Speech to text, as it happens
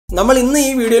നമ്മൾ ഇന്ന്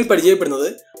ഈ വീഡിയോയിൽ പരിചയപ്പെടുന്നത്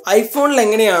ഐഫോണിൽ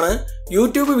എങ്ങനെയാണ്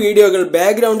യൂട്യൂബ് വീഡിയോകൾ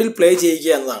ബാക്ക്ഗ്രൗണ്ടിൽ പ്ലേ ചെയ്യുക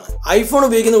എന്നതാണ്. ഐഫോൺ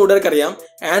ഉപയോഗിക്കുന്ന കൂട്ടുകാർക്കറിയാം,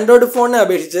 ആൻഡ്രോയിഡ് ഫോണിനെ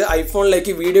അപേക്ഷിച്ച്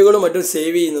ഐഫോണിലേക്ക് വീഡിയോകളും മറ്റും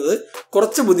സേവ് ചെയ്യുന്നത്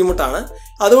കുറച്ച് ബുദ്ധിമുട്ടാണ്.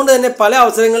 അതുകൊണ്ട് തന്നെ പല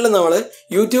അവസരങ്ങളിലും നമ്മൾ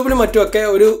യൂട്യൂബിലും മറ്റുമൊക്കെ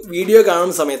ഒരു വീഡിയോ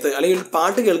കാണുന്ന സമയത്ത് അല്ലെങ്കിൽ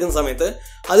പാട്ട് കേൾക്കുന്ന സമയത്ത്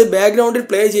അത് ബാക്ക്ഗ്രൗണ്ടിൽ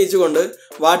പ്ലേ ചെയ്യിച്ചുകൊണ്ട്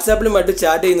വാട്സാപ്പിലും മറ്റും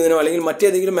ചാറ്റ് ചെയ്യുന്നതിനോ അല്ലെങ്കിൽ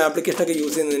മറ്റേതെങ്കിലും ആപ്ലിക്കേഷനൊക്കെ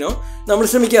യൂസ് ചെയ്യുന്നതിനോ നമ്മൾ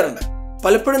ശ്രമിക്കാറുണ്ട്.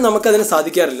 പലപ്പോഴും നമുക്കതിന്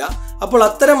സാധിക്കാറില്ല. അപ്പോൾ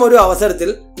അത്തരം ഒരു അവസരത്തിൽ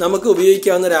നമുക്ക്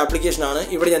ഉപയോഗിക്കാവുന്ന ഒരു ആപ്ലിക്കേഷനാണ്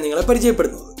ഇവിടെ ഞാൻ നിങ്ങളെ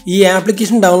പരിചയപ്പെടുന്നത്. ഈ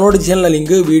ആപ്ലിക്കേഷൻ ഡൗൺലോഡ് ചെയ്യാനുള്ള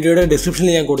ലിങ്ക് വീഡിയോയുടെ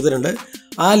ഡിസ്ക്രിപ്ഷനിൽ ഞാൻ കൊടുത്തിട്ടുണ്ട്.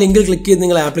 ആ ലിങ്കിൽ ക്ലിക്ക് ചെയ്ത്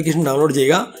നിങ്ങൾ ആപ്ലിക്കേഷൻ ഡൗൺലോഡ്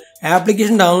ചെയ്യുക.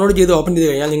 ആപ്ലിക്കേഷൻ ഡൗൺലോഡ് ചെയ്ത് ഓപ്പൺ ചെയ്ത്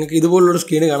കഴിഞ്ഞാൽ നിങ്ങൾക്ക് ഇതുപോലുള്ളൊരു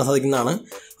സ്ക്രീൻ കാണാൻ സാധിക്കുന്നതാണ്.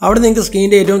 അവിടെ നിങ്ങൾക്ക്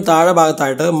സ്ക്രീനിൻ്റെ ഏറ്റവും താഴെ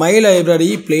ഭാഗത്തായിട്ട് my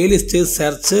library, playlist,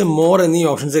 search, more എന്നീ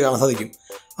ഓപ്ഷൻസ് കാണാൻ സാധിക്കും.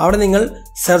 അവിടെ നിങ്ങൾ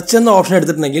സെർച്ച് എന്ന ഓപ്ഷൻ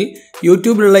എടുത്തിട്ടുണ്ടെങ്കിൽ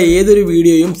യൂട്യൂബിലുള്ള ഏതൊരു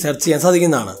വീഡിയോയും സെർച്ച് ചെയ്യാൻ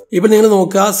സാധിക്കുന്നതാണ്. ഇപ്പോൾ നിങ്ങൾ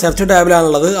നോക്കുക, സെർച്ച്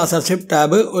ടാബിലാണുള്ളത്. ആ സെർച്ച്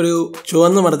ടാബ് ഒരു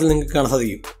ചുവന്ന മരത്തിൽ നിങ്ങൾക്ക് കാണാൻ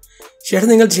സാധിക്കും. ശേഷം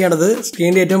നിങ്ങൾ ചെയ്യേണ്ടത്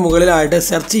സ്ക്രീനിൻ്റെ ഏറ്റവും മുകളിലായിട്ട്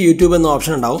സെർച്ച് യൂട്യൂബ് എന്ന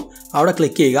ഓപ്ഷൻ ഉണ്ടാവും. അവിടെ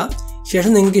ക്ലിക്ക് ചെയ്യുക.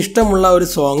 ശേഷം നിങ്ങൾക്ക് ഇഷ്ടമുള്ള ഒരു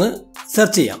സോങ്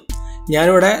സെർച്ച് ചെയ്യാം.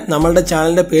 ഞാനിവിടെ നമ്മളുടെ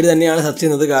ചാനലിൻ്റെ പേര് തന്നെയാണ് സെർച്ച്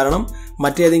ചെയ്യുന്നത്. കാരണം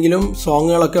മറ്റേതെങ്കിലും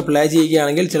സോങ്ങുകളൊക്കെ പ്ലേ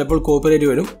ചെയ്യുകയാണെങ്കിൽ ചിലപ്പോൾ കോപ്പിറൈറ്റ്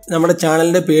വരും. നമ്മുടെ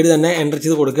ചാനലിൻ്റെ പേര് തന്നെ എൻ്റർ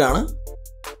ചെയ്ത് കൊടുക്കുകയാണ്.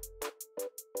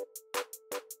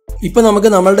 ഇപ്പോൾ നമുക്ക്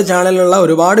നമ്മളുടെ ചാനലിലുള്ള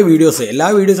ഒരുപാട് വീഡിയോസ്, എല്ലാ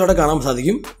വീഡിയോസും അവിടെ കാണാൻ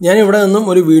സാധിക്കും. ഞാൻ ഇവിടെ നിന്നും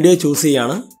ഒരു വീഡിയോ ചൂസ്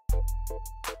ചെയ്യാണ്.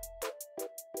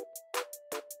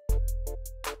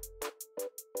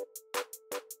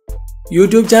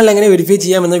 യൂട്യൂബ് ചാനൽ എങ്ങനെ വെരിഫൈ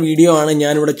ചെയ്യാമെന്ന വീഡിയോ ആണ്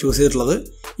ഞാനിവിടെ ചൂസ് ചെയ്തിട്ടുള്ളത്.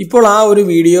 ഇപ്പോൾ ആ ഒരു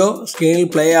വീഡിയോ സ്ക്രീനിൽ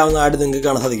പ്ലേ ആവുന്നതായിട്ട് നിങ്ങൾക്ക്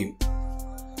കാണാൻ സാധിക്കും.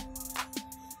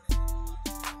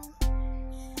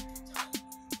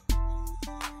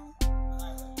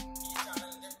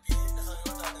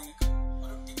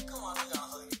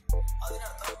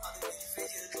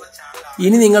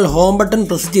 ഇനി നിങ്ങൾ ഹോം ബട്ടൺ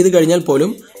പ്രസ് ചെയ്ത് കഴിഞ്ഞാൽ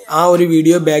പോലും ആ ഒരു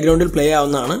വീഡിയോ ബാക്ക്ഗ്രൗണ്ടിൽ പ്ലേ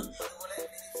ആവുന്നതാണ്.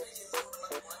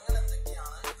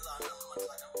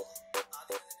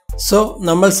 സോ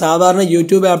നമ്മൾ സാധാരണ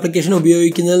യൂട്യൂബ് ആപ്ലിക്കേഷൻ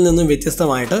ഉപയോഗിക്കുന്നതിൽ നിന്നും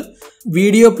വ്യത്യസ്തമായിട്ട്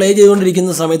വീഡിയോ പ്ലേ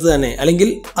ചെയ്തുകൊണ്ടിരിക്കുന്ന സമയത്ത് തന്നെ അല്ലെങ്കിൽ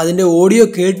അതിൻ്റെ ഓഡിയോ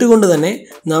കേട്ടുകൊണ്ട് തന്നെ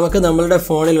നമുക്ക് നമ്മളുടെ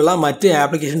ഫോണിലുള്ള മറ്റ്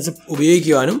ആപ്ലിക്കേഷൻസ്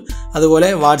ഉപയോഗിക്കുവാനും അതുപോലെ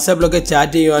വാട്സാപ്പിലൊക്കെ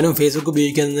ചാറ്റ് ചെയ്യുവാനും ഫേസ്ബുക്ക്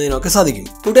ഉപയോഗിക്കുന്നതിനൊക്കെ സാധിക്കും.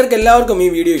 കൂട്ടുകാർക്ക് എല്ലാവർക്കും ഈ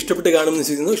വീഡിയോ ഇഷ്ടപ്പെട്ട് കാണുമെന്ന്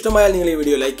വിശ്വസിക്കുന്നു. ഇഷ്ടമായാൽ നിങ്ങൾ ഈ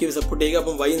വീഡിയോ ലൈക്ക് ചെയ്ത് സപ്പോർട്ട് ചെയ്യുക.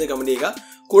 അപ്പം വൈകുന്ന കമൻറ്റ് ചെയ്യുക.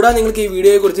 കൂടാതെ നിങ്ങൾക്ക് ഈ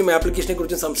വീഡിയോയെക്കുറിച്ചും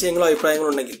ആപ്ലിക്കേഷനെക്കുറിച്ചും സംശയങ്ങളോ അഭിപ്രായങ്ങളോ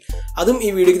ഉണ്ടെങ്കിൽ അതും ഈ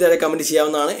വീഡിയോയ്ക്ക് താഴെ കമൻറ്റ്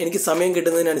ചെയ്യാവുന്നതാണ്. എനിക്ക് സമയം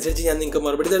കിട്ടുന്നതിനനുസരിച്ച് ഞാൻ നിങ്ങൾക്ക്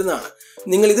മറുപടി തരുന്നതാണ്.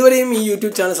 നിങ്ങൾ ഇതുവരെയും ഈ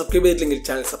യൂട്യൂബ് ചാനൽ സബ്സ്ക്രൈബ് ചെയ്തിട്ടില്ലെങ്കിൽ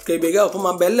ചാനൽ സബ്സ്ക്രൈബ് ചെയ്യുക. ഒപ്പം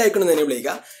ആ ബെൽ ഐക്കൺ എനേബിൾ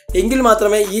ചെയ്യുക. എങ്കിൽ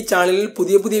മാത്രമേ ഈ ചാനലിൽ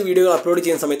പുതിയ വീഡിയോകൾ അപ്ലോഡ്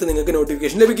ചെയ്യുന്ന സമയത്ത് നിങ്ങൾക്ക്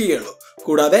നോട്ടിഫിക്കേഷൻ ലഭിക്കുകയുള്ളൂ.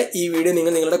 കൂടാതെ ഈ വീഡിയോ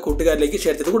നിങ്ങൾ നിങ്ങളുടെ കൂട്ടുകാരിലേക്ക്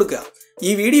ഷെയർ ചെയ്ത് കൊടുക്കുക.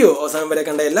 ഈ വീഡിയോ അവസാനം വരെ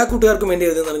കണ്ട എല്ലാ കൂട്ടുകാർക്കും വേണ്ടി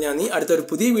എഴുതുന്നതാണ് ഞാൻ. അടുത്ത ഒരു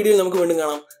പുതിയ വീഡിയോയിൽ നമുക്ക് വീണ്ടും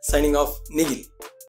കാണാം. Signing off, Nikhil.